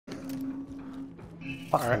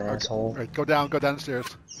Fucking asshole. All right, go down the stairs.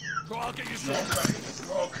 I'll get you sorted.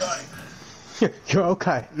 We're okay. You're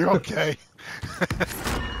okay. You're okay.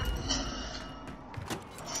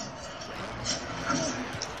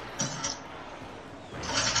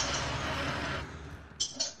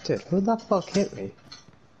 Dude, who the fuck hit me?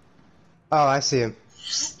 Oh, I see him.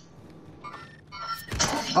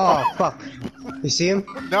 Oh, fuck. You see him?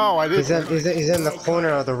 No, I didn't. He's in the corner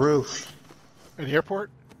of the roof. In the airport?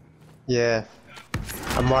 Yeah.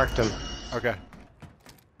 I marked him. Okay.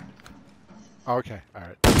 Okay,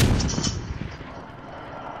 alright.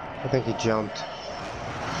 I think he jumped.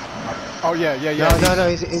 Oh, yeah. No,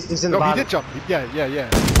 he's in the No, bottom. he did jump. Yeah.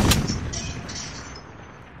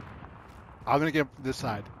 I'm gonna get him from this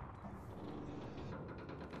side.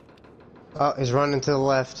 Oh, he's running to the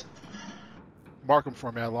left. Mark him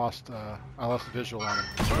for me. I lost the visual on him.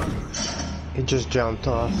 He just jumped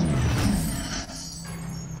off.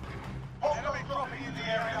 Enemy dropping in the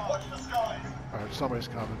area. Watch the skies. Alright, somebody's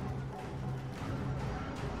coming.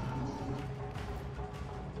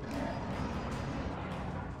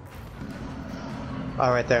 Oh,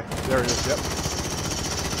 right there. There he is, yep.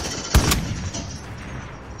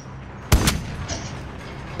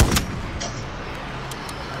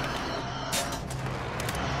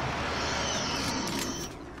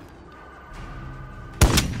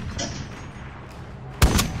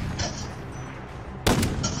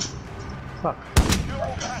 Fuck. You're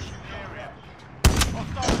all cash in the area.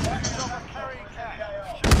 Hostile weapons over carrying cash.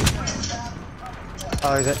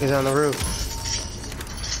 Oh, he's on the roof.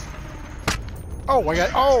 Oh, I got.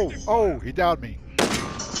 Oh, he downed me.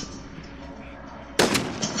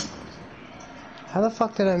 How the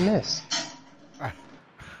fuck did I miss?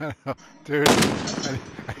 Dude,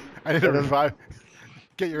 I need to revive.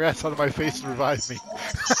 Get your ass out of my face and revive me.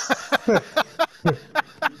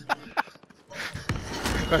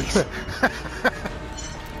 Thanks.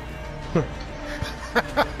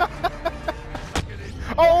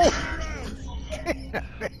 Oh!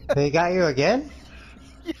 He got you again?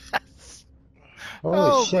 Yes!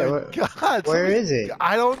 Holy shit. My God! Where is he?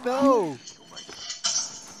 I don't know.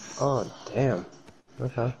 Oh, damn.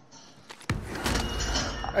 Okay.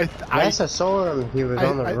 I Last I saw him, he was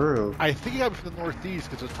on the roof. I think he got me from the northeast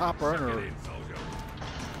because the top runner.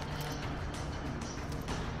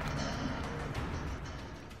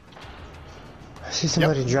 I see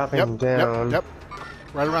somebody dropping down. Yep.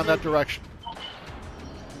 Right around that direction.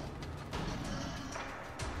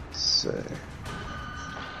 So.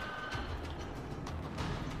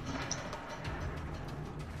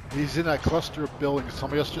 He's in that cluster of buildings.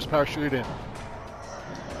 Somebody else just parachuted in.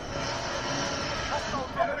 Hostile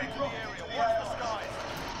dropping in the area. Watch the skies.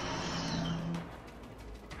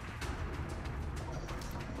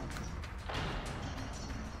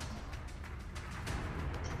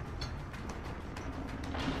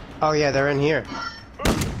 Oh yeah, they're in here.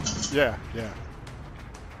 Yeah.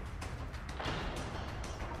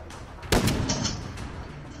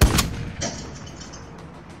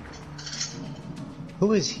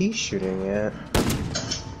 Who is he shooting at?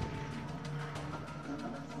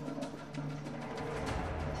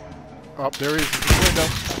 Oh, there he is in the window.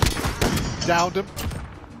 Downed him.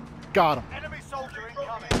 Got him. Enemy soldier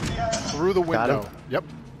incoming. Through the Got him? window. Yep.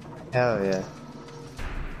 Hell yeah.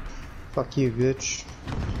 Fuck you, bitch.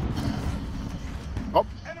 Oh,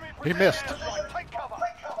 he missed. Take cover.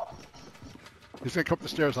 He's gonna come up the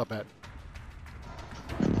stairs, I bet.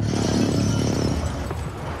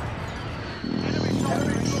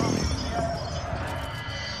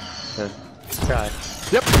 Try.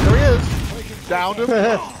 Yep, there he is. Downed him.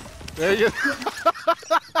 There you go.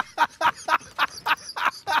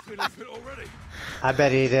 I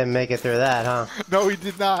bet he didn't make it through that, huh? No, he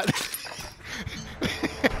did not.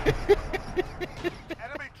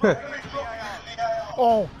 Enemy dropping in the AR.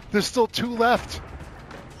 Oh, there's still 2 left.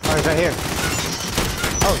 Oh, he's right here.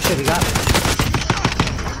 Oh shit, he got me.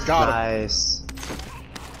 Got him. Nice.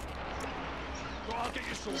 I'll get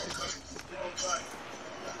you sorted.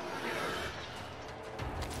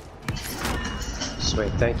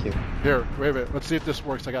 Sweet, thank you. Here, wait a minute. Let's see if this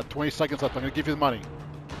works. I got 20 seconds left. I'm gonna give you the money.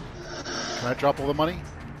 Can I drop all the money?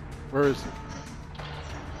 Where is it?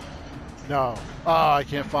 No. Oh, I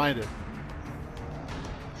can't find it.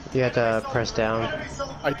 You had to press down.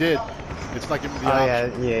 I did. It's not giving me the Oh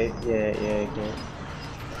option. yeah.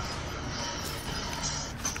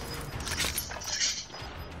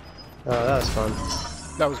 Oh, that was fun.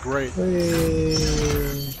 That was great.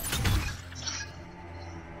 Whee.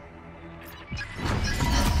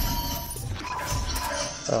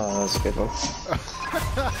 Oh, that was a good one.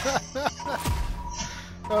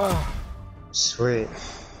 Sweet.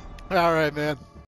 All right, man.